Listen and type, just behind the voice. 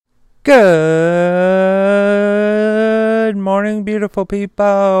Good morning, beautiful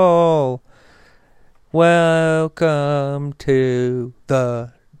people. Welcome to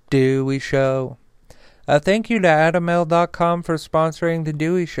the Dewey Show. Thank you to AdamL.com for sponsoring the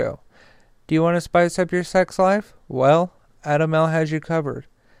Dewey Show. Do you want to spice up your sex life? Well, AdamL has you covered,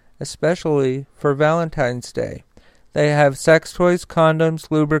 especially for Valentine's Day. They have sex toys, condoms,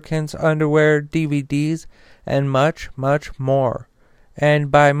 lubricants, underwear, DVDs, and much, much more.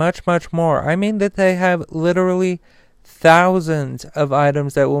 And by much, much more, I mean that they have literally thousands of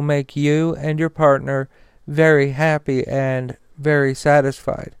items that will make you and your partner very happy and very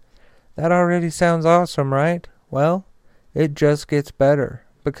satisfied. That already sounds awesome, right? Well, it just gets better.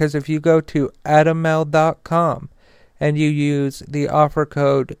 Because if you go to AdamL.com and you use the offer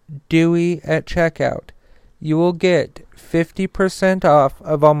code DEWEY at checkout, you will get 50% off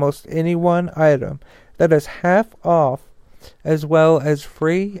of almost any one item. That is half off, as well as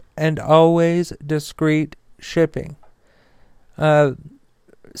free and always discreet shipping. So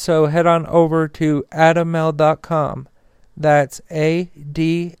head on over to AdamL.com. That's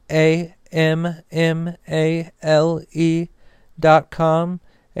ADAMMALE.com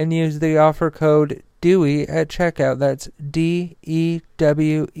and use the offer code DEWEY at checkout. That's DEWEY.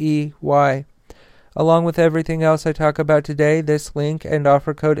 Along with everything else I talk about today, this link and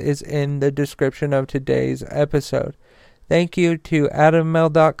offer code is in the description of today's episode. Thank you to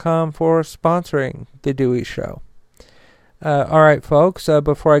AdamL.com for sponsoring The Dewey Show. Alright, folks,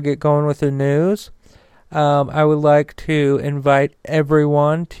 before I get going with the news, I would like to invite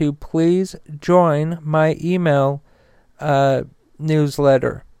everyone to please join my email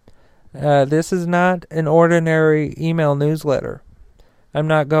newsletter. This is not an ordinary email newsletter. I'm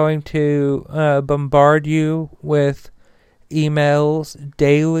not going to bombard you with emails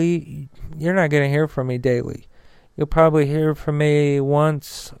daily. You're not going to hear from me daily. You'll probably hear from me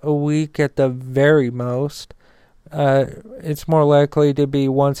once a week at the very most. It's more likely to be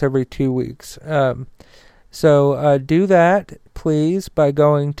once every 2 weeks. So do that, please, by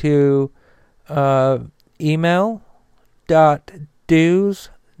going to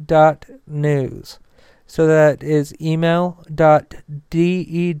email.dews.news. So that is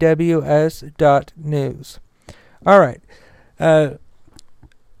email.dews.news. All right.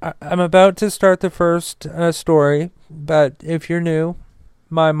 I'm about to start the first story, but if you're new,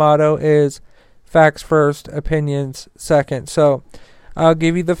 my motto is facts first, opinions second. So I'll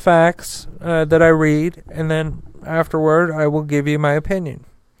give you the facts that I read, and then afterward I will give you my opinion.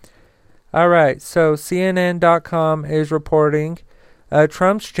 All right, so CNN.com is reporting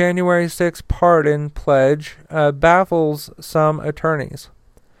Trump's January 6th pardon pledge baffles some attorneys.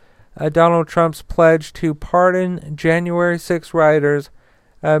 Donald Trump's pledge to pardon January 6 rioters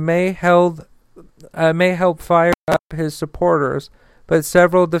may help fire up his supporters, but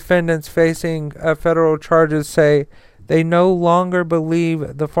several defendants facing federal charges say they no longer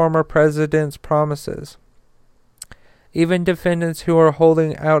believe the former president's promises. Even defendants who are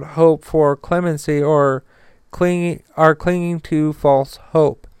holding out hope for clemency are clinging to false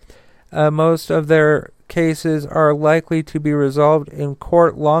hope. Most of their cases are likely to be resolved in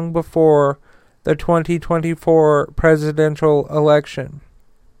court long before the 2024 presidential election.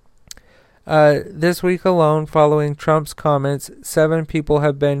 This week alone, following Trump's comments, 7 people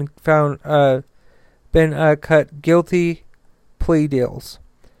have been found cut guilty plea deals.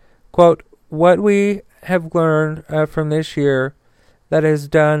 Quote, what we have learned from this year that has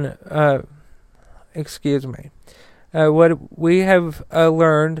done, what we have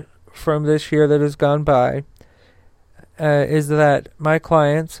learned from this year that has gone by is that my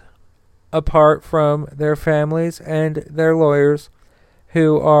clients, apart from their families and their lawyers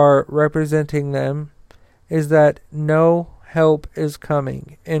who are representing them, is that no help is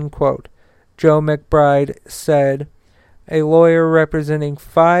coming, end quote. Joe McBride said, a lawyer representing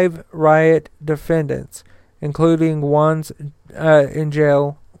 5 riot defendants, including ones in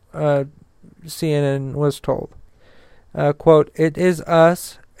jail, CNN was told. Quote, it is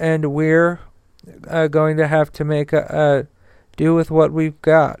us, and we're going to have to make do with what we've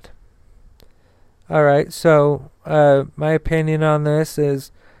got. All right, so my opinion on this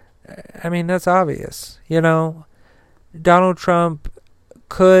is, I mean, that's obvious. You know, Donald Trump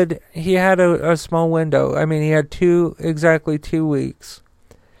he had a small window. I mean, he had exactly 2 weeks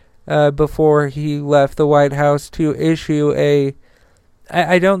before he left the White House to issue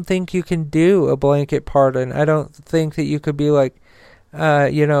I don't think you can do a blanket pardon. I don't think that you could be like,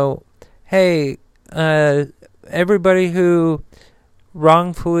 hey, everybody who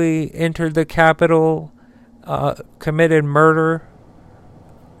wrongfully entered the Capitol, committed murder,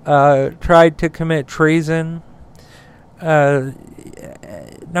 tried to commit treason,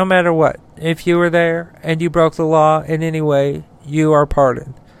 no matter what, if you were there and you broke the law in any way, you are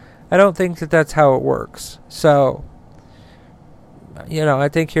pardoned. I don't think that that's how it works. So, I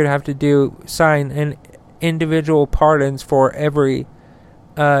think you'd have to sign an individual pardons for every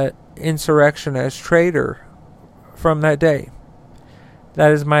insurrectionist traitor from that day.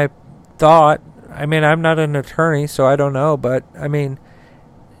 That is my thought. I mean, I'm not an attorney, so I don't know, but I mean,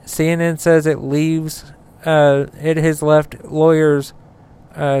 CNN says it has left lawyers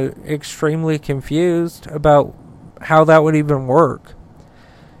extremely confused about how that would even work.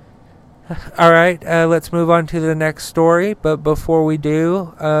 All right, let's move on to the next story. But before we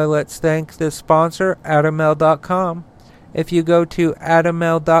do, let's thank the sponsor, Adamel.com. If you go to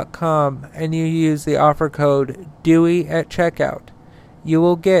Adamel.com and you use the offer code DEWEY at checkout, you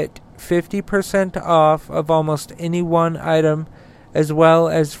will get 50% off of almost any one item, as well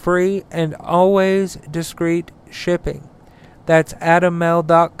as free and always discreet shipping. That's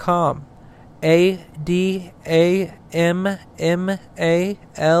Adamel.com.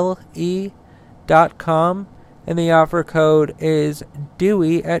 ADAMMALE.com, and the offer code is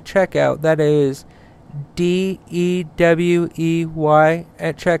DEWEY at checkout. That is DEWEY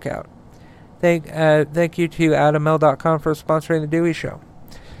at checkout. Thank you to Adamel.com for sponsoring the Dewey Show.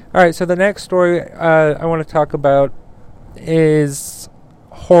 All right, so the next story I want to talk about is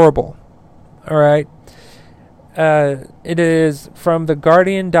horrible. All right, it is from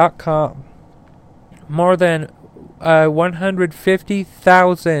theguardian.com. More than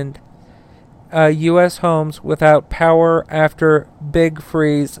 150,000 U.S. homes without power after big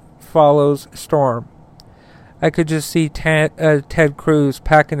freeze follows storm. I could just see Ted Cruz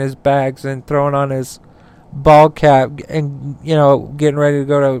packing his bags and throwing on his ball cap and, getting ready to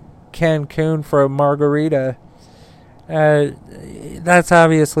go to Cancun for a margarita. That's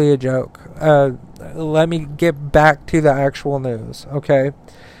obviously a joke. Let me get back to the actual news, okay?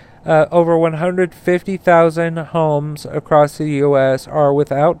 Over 150,000 homes across the U.S. are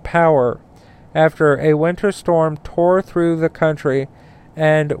without power after a winter storm tore through the country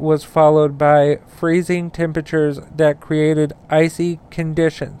and was followed by freezing temperatures that created icy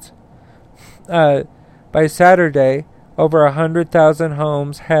conditions. By Saturday, over 100,000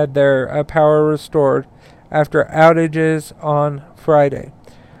 homes had their power restored after outages on Friday.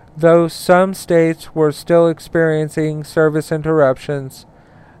 Though some states were still experiencing service interruptions,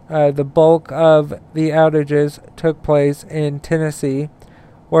 the bulk of the outages took place in Tennessee,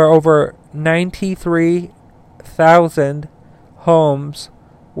 where over 93,000 homes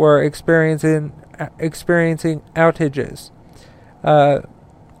were experiencing outages.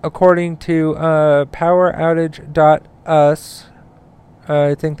 According to poweroutage.us,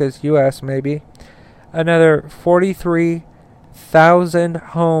 I think that's US maybe, another 43,000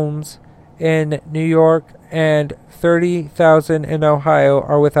 homes in New York and 30,000 in Ohio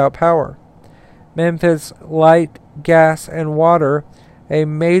are without power. Memphis Light, Gas, and Water, a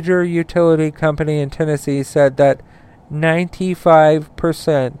major utility company in Tennessee, said that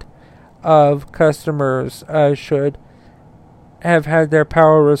 95% of customers should have had their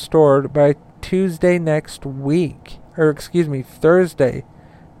power restored by Thursday next week.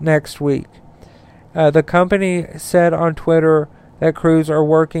 The company said on Twitter that crews are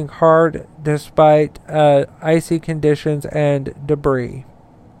working hard despite icy conditions and debris.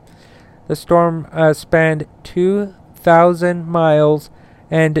 The storm spanned 2,000 miles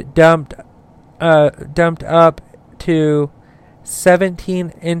and dumped up to 17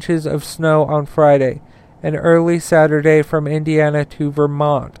 inches of snow on Friday and early Saturday from Indiana to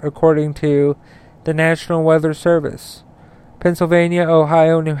Vermont, according to the National Weather Service. Pennsylvania,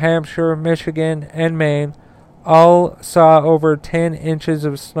 Ohio, New Hampshire, Michigan, and Maine all saw over 10 inches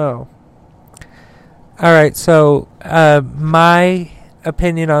of snow. All right, so my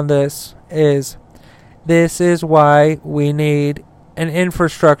opinion on this is why we need an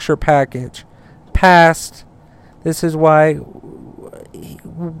infrastructure package passed. This is why,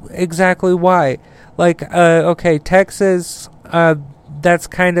 exactly why. Like, okay, Texas, that's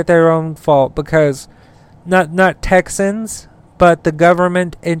kind of their own fault because not Texans, but the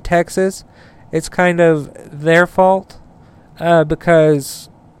government in Texas, it's kind of their fault because,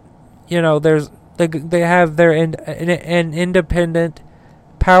 they have an independent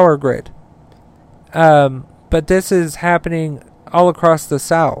power grid. But this is happening all across the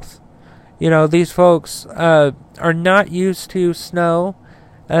South. These folks are not used to snow.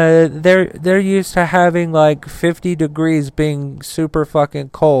 They're used to having like 50 degrees being super fucking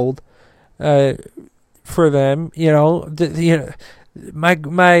cold for them. My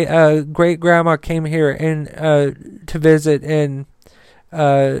great grandma came here to visit in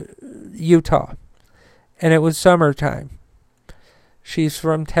Utah, and it was summertime. She's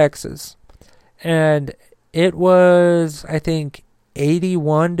from Texas. And it was, I think,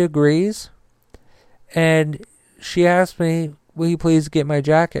 81 degrees. And she asked me, will you please get my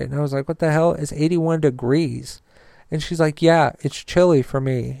jacket? And I was like, what the hell? It's 81 degrees. And she's like, yeah, it's chilly for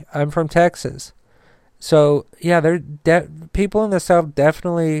me. I'm from Texas. So, yeah, people in the South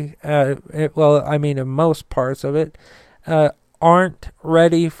definitely, in most parts of it, aren't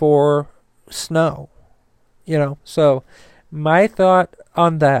ready for snow. So my thought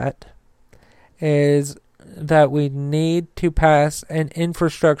on that is that we need to pass an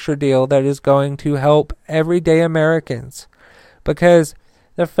infrastructure deal that is going to help everyday Americans. Because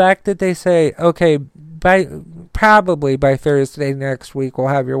the fact that they say, okay, probably by Thursday next week we'll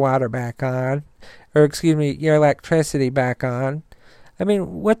have your water back on, or your electricity back on. I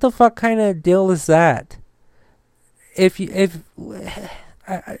mean, what the fuck kind of deal is that?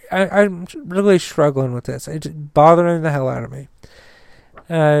 I'm really struggling with this. It's bothering the hell out of me.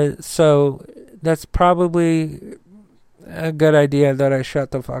 So that's probably a good idea that I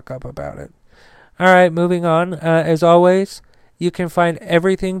shut the fuck up about it. Alright, moving on. As always, you can find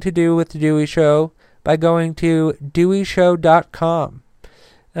everything to do with The Dewey Show by going to deweyshow.com.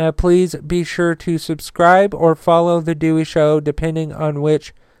 Please be sure to subscribe or follow The Dewey Show depending on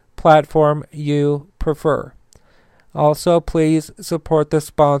which platform you prefer. Also, please support the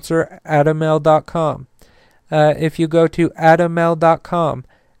sponsor, adamel.com. If you go to adamel.com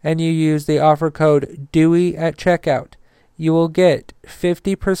and you use the offer code DEWEY at checkout, you will get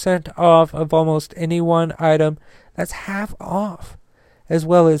 50% off of almost any one item. That's half off, as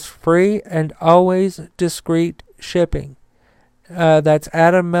well as free and always discreet shipping. That's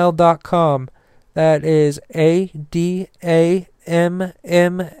adamel.com. That is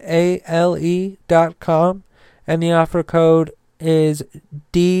ADAMMALE.com. And the offer code is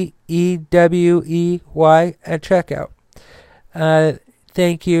DEWEY at checkout.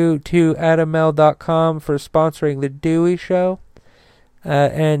 Thank you to adamel.com for sponsoring The Dewey Show.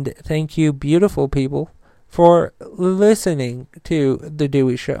 And thank you, beautiful people, for listening to The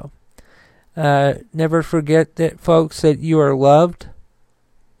Dewey Show. Never forget that, folks, that you are loved.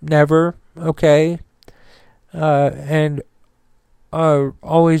 Never, okay? And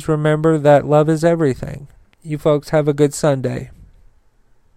always remember that love is everything. You folks have a good Sunday.